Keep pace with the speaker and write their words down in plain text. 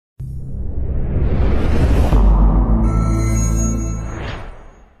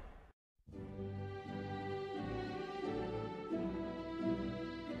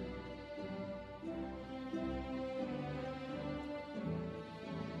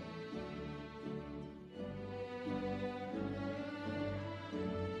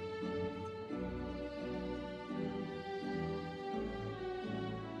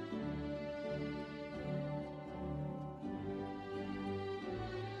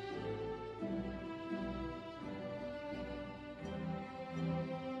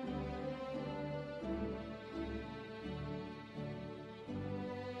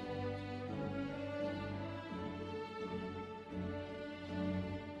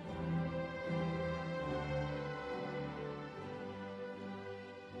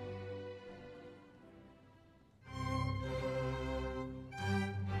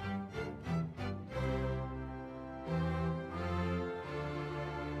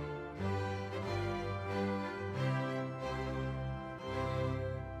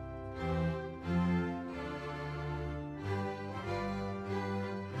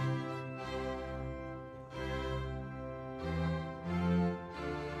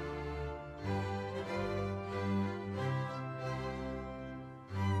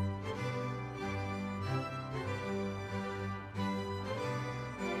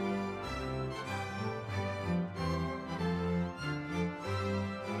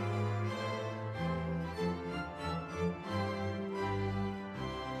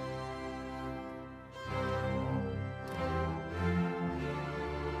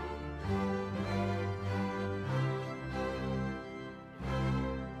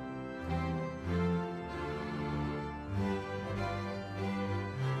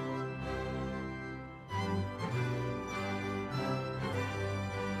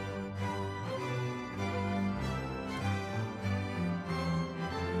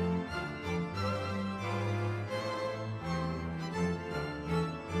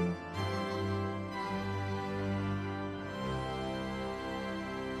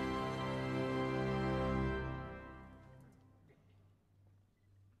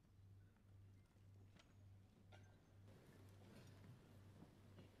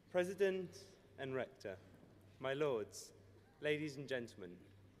President and Rector, my lords, ladies and gentlemen,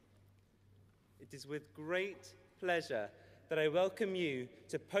 it is with great pleasure that I welcome you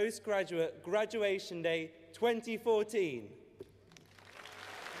to Postgraduate Graduation Day 2014.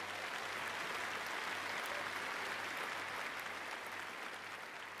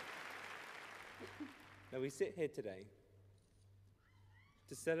 Now we sit here today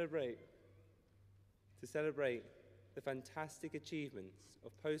to celebrate the fantastic achievements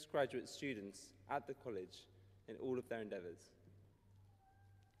of postgraduate students at the college in all of their endeavours.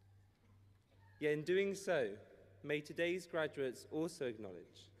 Yet in doing so, may today's graduates also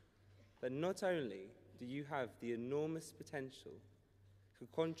acknowledge that not only do you have the enormous potential to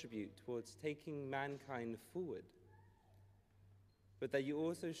contribute towards taking mankind forward, but that you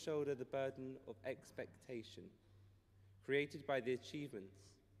also shoulder the burden of expectation created by the achievements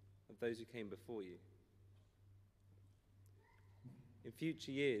of those who came before you. In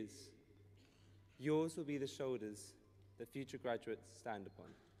future years, yours will be the shoulders that future graduates stand upon.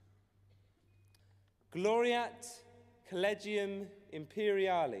 Gloriat Collegium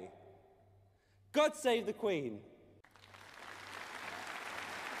Imperiale. God save the Queen.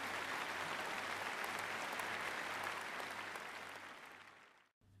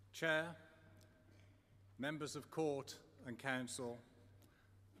 Chair, members of court and council,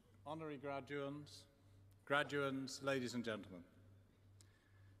 honorary graduands, ladies and gentlemen.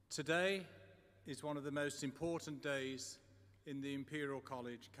 Today is one of the most important days in the Imperial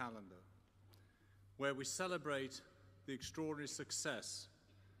College calendar, where we celebrate the extraordinary success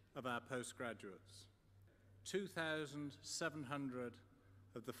of our postgraduates. 2,700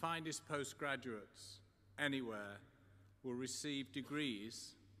 of the finest postgraduates anywhere will receive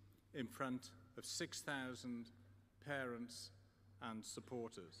degrees in front of 6,000 parents and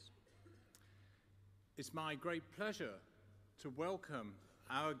supporters. It's my great pleasure to welcome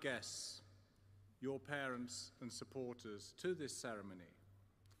our guests, your parents and supporters, to this ceremony.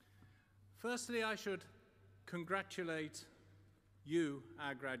 Firstly, I should congratulate you,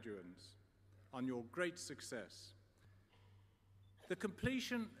 our graduates, on your great success. The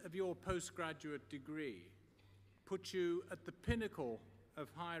completion of your postgraduate degree puts you at the pinnacle of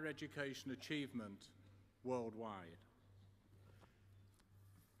higher education achievement worldwide.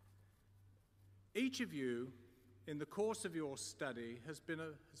 Each of you, in the course of your study, has been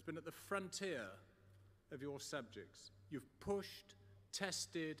at the frontier of your subjects. You've pushed,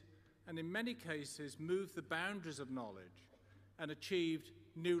 tested, and in many cases moved the boundaries of knowledge and achieved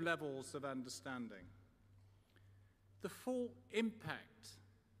new levels of understanding. The full impact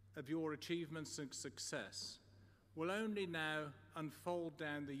of your achievements and success will only now unfold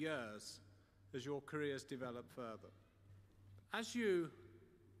down the years as your careers develop further. As you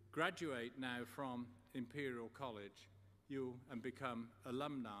graduate now from Imperial College and become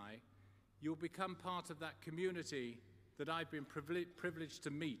alumni, you'll become part of that community that I've been privileged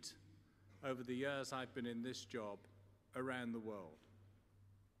to meet over the years I've been in this job around the world.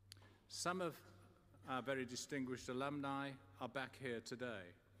 Some of our very distinguished alumni are back here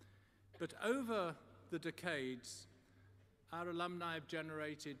today. But over the decades, our alumni have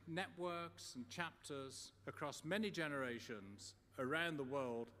generated networks and chapters across many generations around the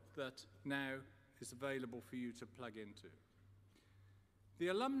world that now is available for you to plug into. The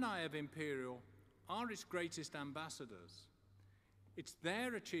alumni of Imperial are its greatest ambassadors. It's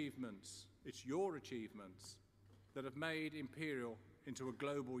their achievements, it's your achievements, that have made Imperial into a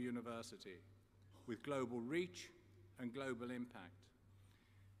global university with global reach and global impact.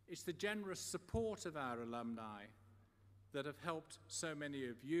 It's the generous support of our alumni that have helped so many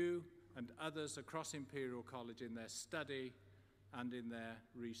of you and others across Imperial College in their study and in their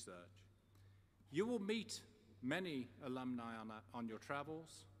research. You will meet many alumni on your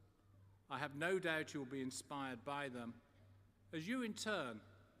travels. I have no doubt you'll be inspired by them, as you in turn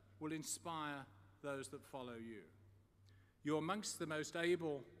will inspire those that follow you. You're amongst the most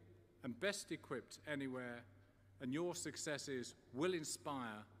able and best equipped anywhere, and your successes will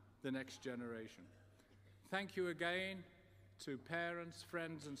inspire the next generation. Thank you again to parents,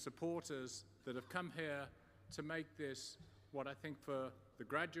 friends, and supporters that have come here to make this what I think for the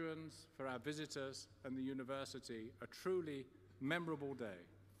graduates, for our visitors, and the university, a truly memorable day.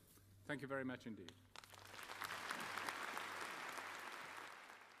 Thank you very much indeed.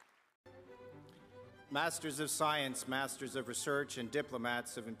 Masters of Science, Masters of Research, and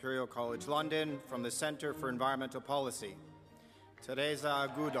diplomats of Imperial College London from the Centre for Environmental Policy.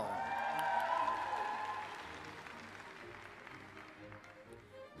 Teresa Gudon.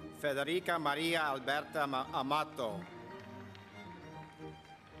 Federica Maria Alberta Amato.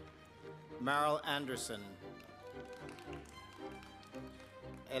 Meryl Anderson.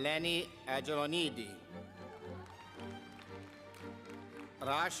 Eleni Agelonidi.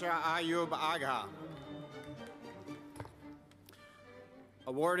 Rasha Ayub Agha.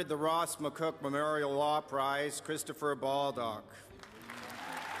 Awarded the Ross McCook Memorial Law Prize, Christopher Baldock.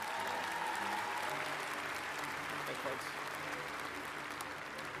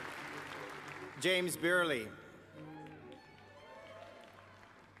 James Beerley.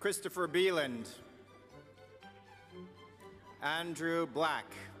 Christopher Beeland. Andrew Black.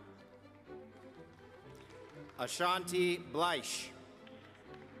 Ashanti Bleish.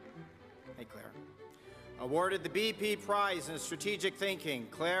 Hey, Claire. Awarded the BP Prize in Strategic Thinking,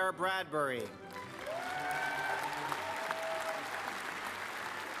 Claire Bradbury.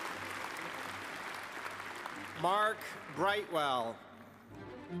 Mark Brightwell.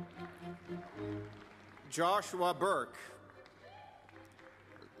 Joshua Burke.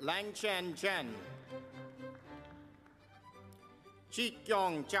 Lang Chen Chen. Chi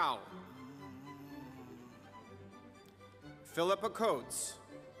Kyong Chow. Philippa Coates.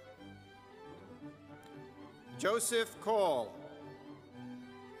 Joseph Cole.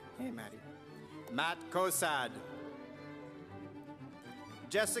 Hey, Maddie. Matt Kosad.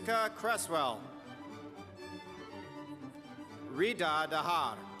 Jessica Cresswell. Rita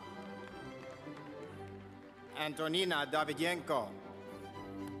Dahar. Antonina Davidenko.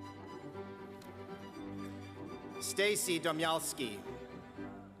 Stacy Domyalski.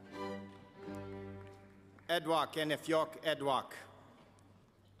 Edwak Enifyok Edwak.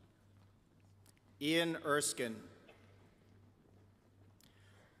 Ian Erskine.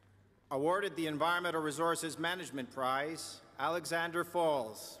 Awarded the Environmental Resources Management Prize, Alexander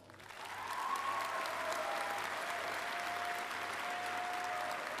Falls.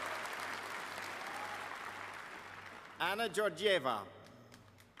 Anna Georgieva.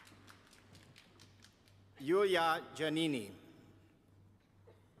 Yulia Giannini.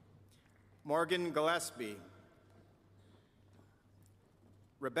 Morgan Gillespie.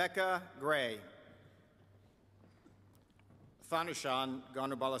 Rebecca Gray. Thanushan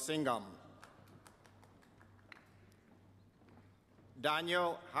Ganubalasingam.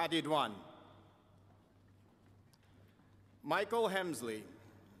 Daniel Hadidwan. Michael Hemsley.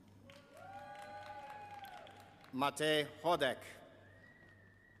 Mate Hodek.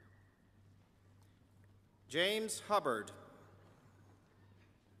 James Hubbard.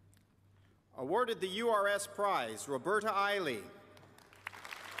 Awarded the URS Prize, Roberta Eiley.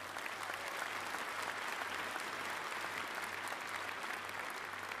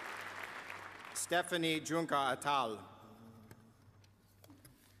 Stephanie Junka Atal.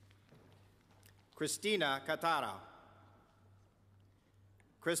 Christina Katara.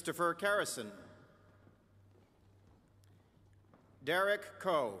 Christopher Carrison. Derek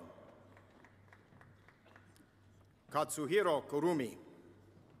Koh. Katsuhiro Kurumi.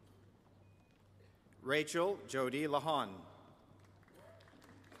 Rachel Jody Lahan.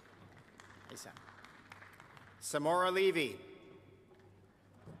 Hey, Sam. Samora Levy.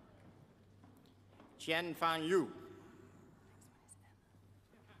 Chen Fan Yu.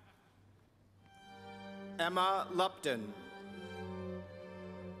 Emma Lupton.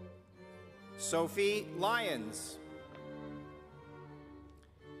 Sophie Lyons.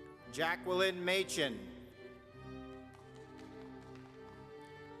 Jacqueline Machin.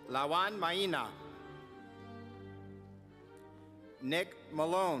 Lawan Maina. Nick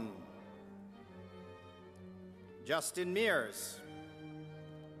Malone. Justin Mears.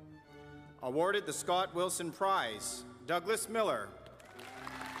 Awarded the Scott Wilson Prize, Douglas Miller.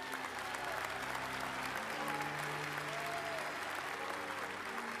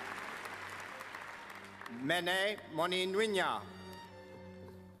 Mene Moninwinya.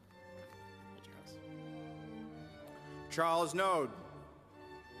 Charles Node.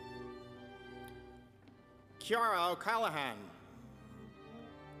 Kiara O'Callahan.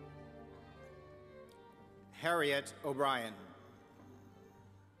 Harriet O'Brien.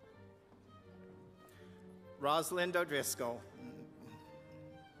 Rosalind O'Driscoll.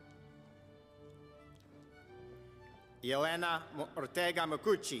 Yelena Ortega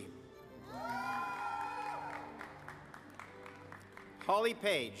Macucci. Holly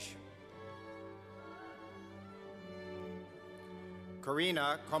Page.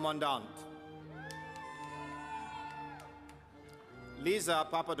 Karina Commandant. Lisa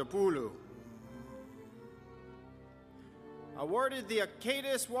Papadopoulou. Awarded the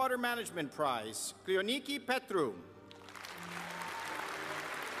Acadis Water Management Prize, Cleoniki Petru.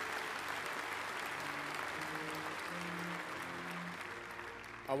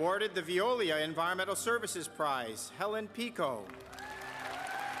 Awarded the Veolia Environmental Services Prize, Helen Pico.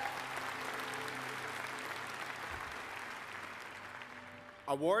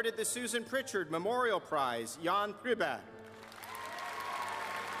 Awarded the Susan Pritchard Memorial Prize, Jan Pribe.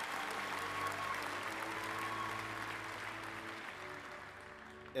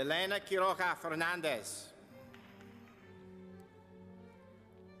 Elena Quiroga Fernandez.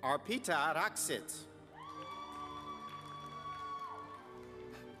 Arpita Raksit.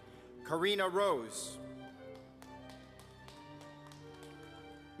 Karina Rose.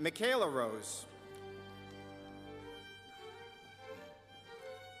 Michaela Rose.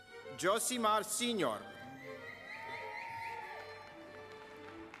 Josimar Senior.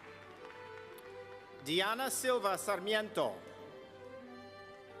 Diana Silva Sarmiento.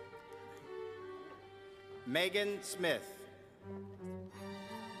 Megan Smith.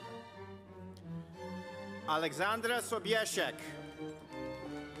 Alexandra Sobieszek.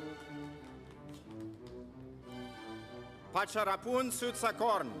 Pacharapun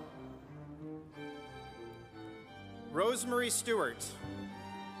Sutsakorn. Rosemary Stewart.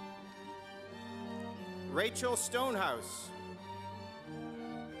 Rachel Stonehouse.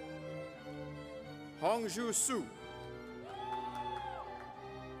 Hongju Su.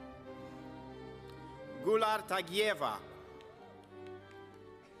 Gular Tagieva.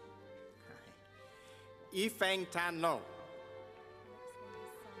 Yifeng Tan Lo.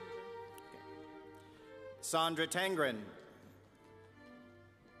 Sandra Tengren.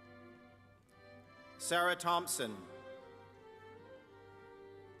 Sarah Thompson.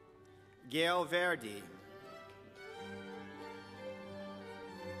 Gail Verdi.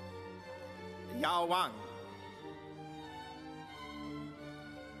 Yao Wang.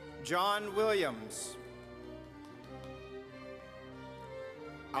 John Williams.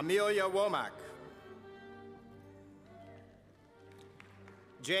 Amelia Womack.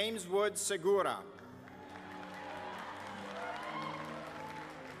 James Wood Segura.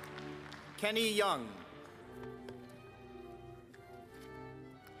 Kenny Young.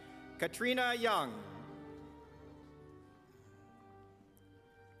 Katrina Young.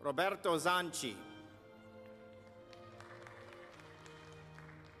 Roberto Zanchi.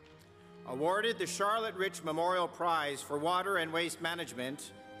 Awarded the Charlotte Rich Memorial Prize for Water and Waste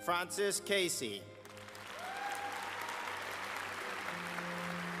Management, Francis Casey.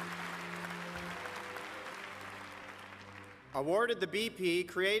 Awarded the BP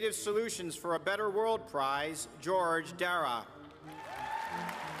Creative Solutions for a Better World Prize, George Dara.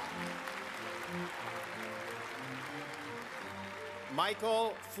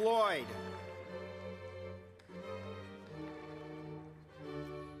 Michael Floyd.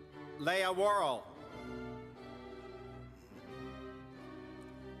 Leah Worrell.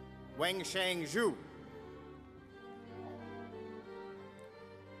 Wengsheng Zhu.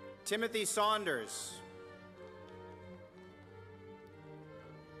 Timothy Saunders.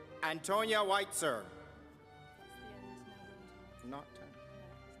 Antonia Weitzer. Not 10.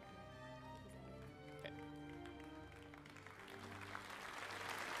 Okay.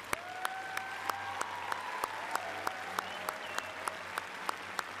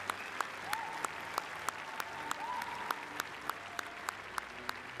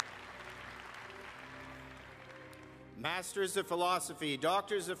 Masters of Philosophy,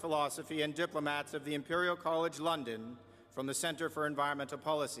 Doctors of Philosophy, and Diplomats of the Imperial College London from the Center for Environmental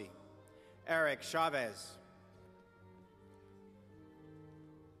Policy. Eric Chavez.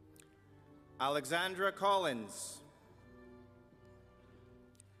 Alexandra Collins.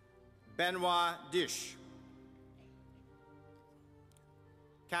 Benoit Dish.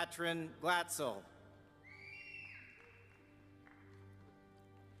 Katrin Glatzel.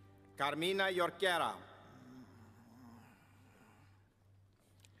 Carmina Yorquera.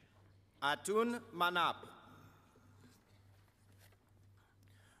 Atun Manap.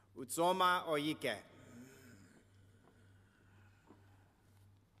 Utsoma Oyike.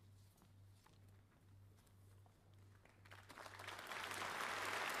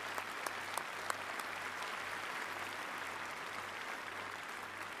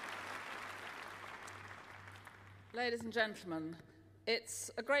 Ladies and gentlemen,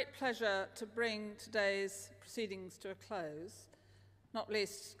 it's a great pleasure to bring today's proceedings to a close, not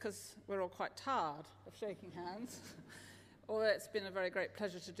least because we're all quite tired of shaking hands, although it's been a very great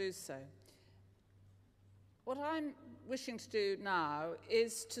pleasure to do so. What I'm wishing to do now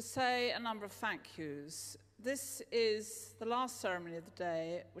is to say a number of thank yous. This is the last ceremony of the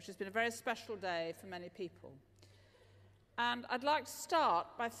day, which has been a very special day for many people. And I'd like to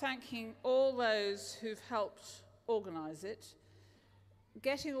start by thanking all those who've helped organise it,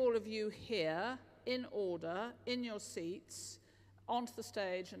 getting all of you here in order, in your seats, onto the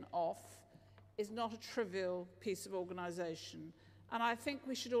stage and off, is not a trivial piece of organisation. And I think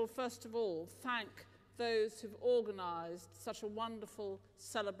we should all, first of all, thank those who've organised such a wonderful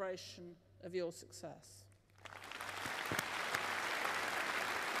celebration of your success.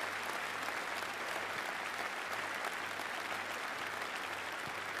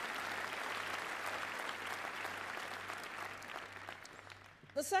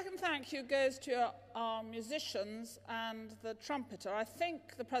 The second thank you goes to our musicians and the trumpeter. I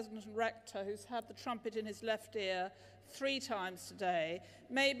think the President and Rector, who's had the trumpet in his left ear 3 times today,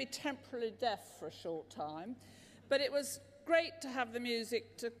 may be temporarily deaf for a short time, but it was great to have the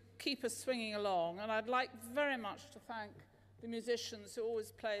music to keep us swinging along, and I'd like very much to thank the musicians who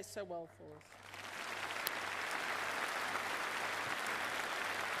always play so well for us.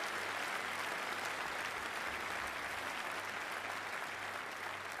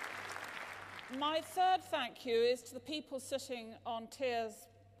 My third thank you is to the people sitting on tiers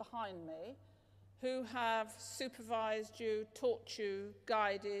behind me who have supervised you, taught you,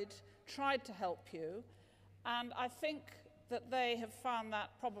 guided, tried to help you, and I think that they have found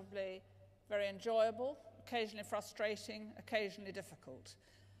that probably very enjoyable, occasionally frustrating, occasionally difficult.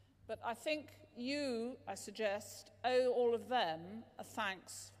 But I think you, I suggest, owe all of them a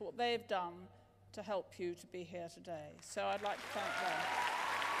thanks for what they've done to help you to be here today. So I'd like to thank them.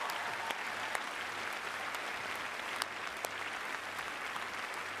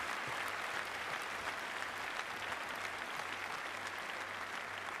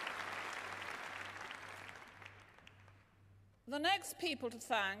 The next people to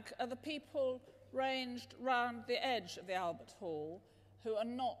thank are the people ranged round the edge of the Albert Hall who are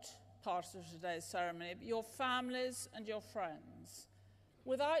not part of today's ceremony, but your families and your friends,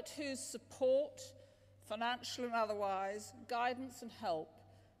 without whose support, financial and otherwise, guidance and help,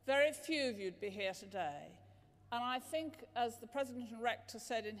 very few of you'd be here today. And I think, as the President and Rector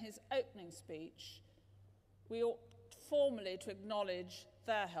said in his opening speech, we ought formally to acknowledge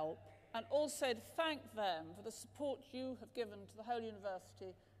their help and also to thank them for the support you have given to the whole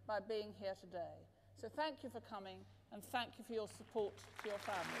university by being here today. So thank you for coming, and thank you for your support to your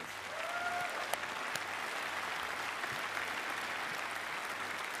families.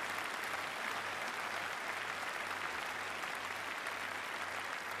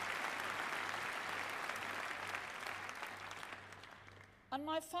 And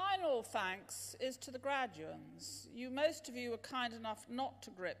my final thanks is to the graduands. Most of you were kind enough not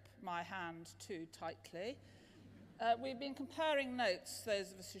to grip my hand too tightly. We've been comparing notes,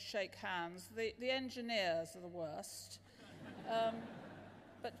 those of us who shake hands. The engineers are the worst.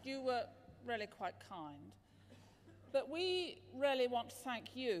 But you were really quite kind. But we really want to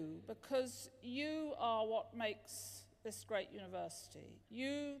thank you, because you are what makes this great university.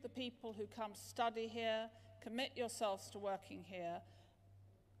 You, the people who come study here, commit yourselves to working here,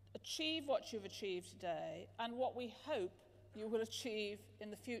 achieve what you've achieved today, and what we hope you will achieve in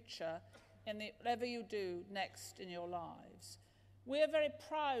the future in whatever you do next in your lives. We are very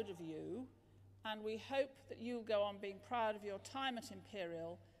proud of you, and we hope that you'll go on being proud of your time at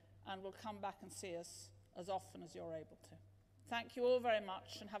Imperial and will come back and see us as often as you're able to. Thank you all very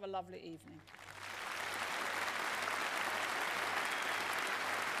much, and have a lovely evening.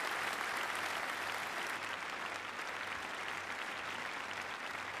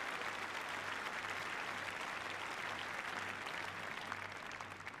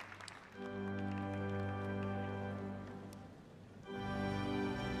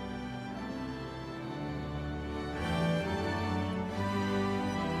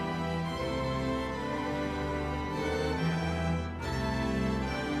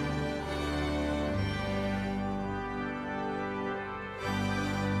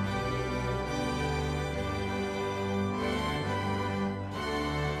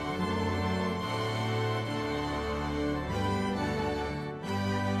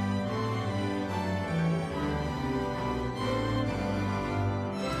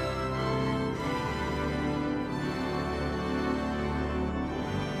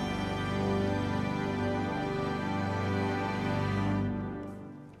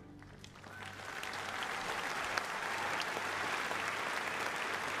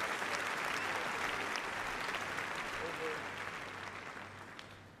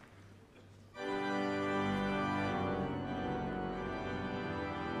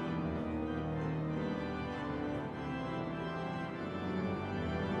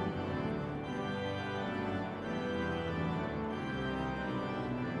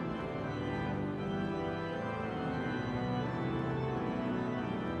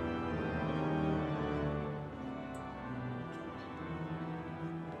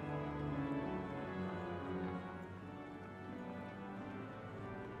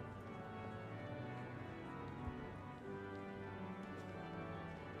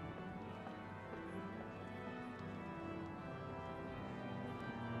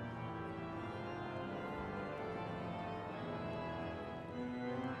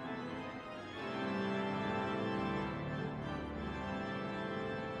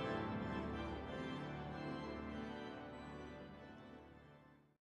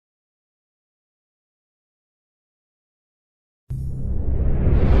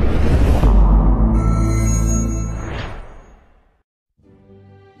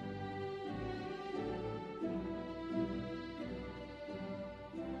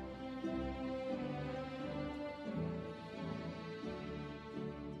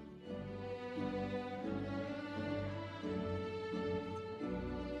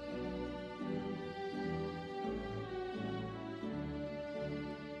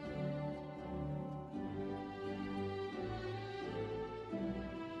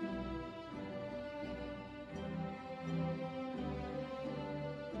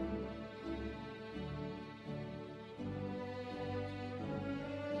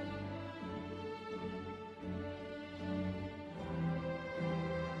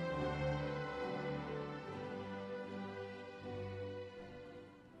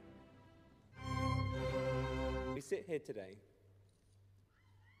 sit here today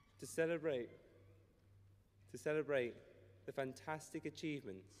to celebrate the fantastic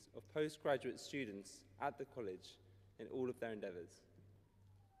achievements of postgraduate students at the college in all of their endeavours.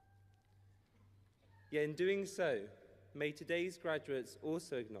 Yet in doing so, may today's graduates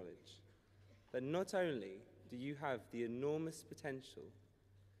also acknowledge that not only do you have the enormous potential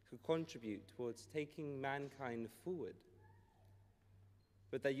to contribute towards taking mankind forward,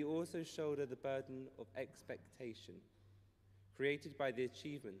 but that you also shoulder the burden of expectation created by the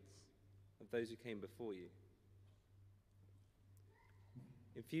achievements of those who came before you.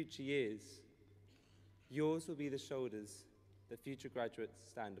 In future years, yours will be the shoulders that future graduates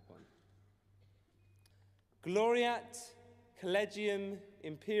stand upon. Gloriat Collegium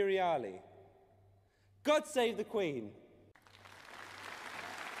Imperiale. God save the Queen!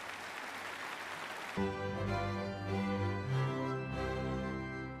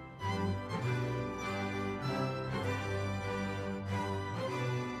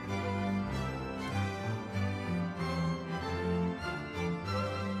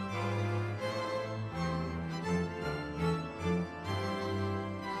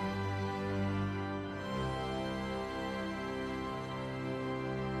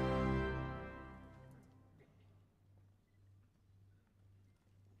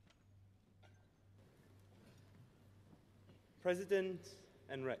 President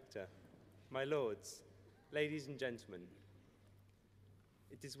and Rector, my lords, ladies and gentlemen,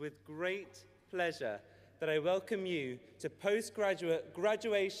 it is with great pleasure that I welcome you to Postgraduate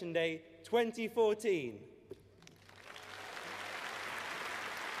Graduation Day 2014.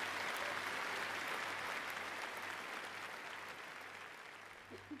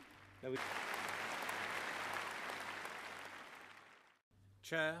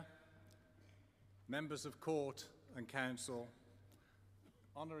 Chair, members of court and council,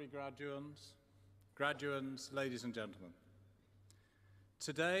 honorary graduands, ladies and gentlemen.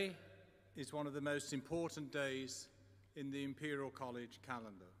 Today is one of the most important days in the Imperial College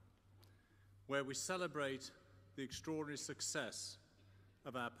calendar, where we celebrate the extraordinary success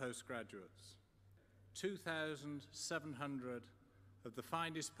of our postgraduates. 2,700 of the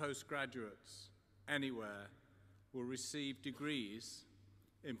finest postgraduates anywhere will receive degrees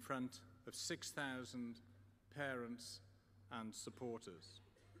in front of 6,000 parents and supporters.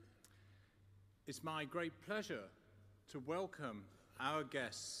 It's my great pleasure to welcome our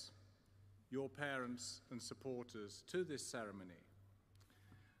guests, your parents and supporters, to this ceremony.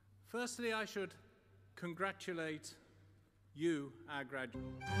 Firstly, I should congratulate you, our graduates.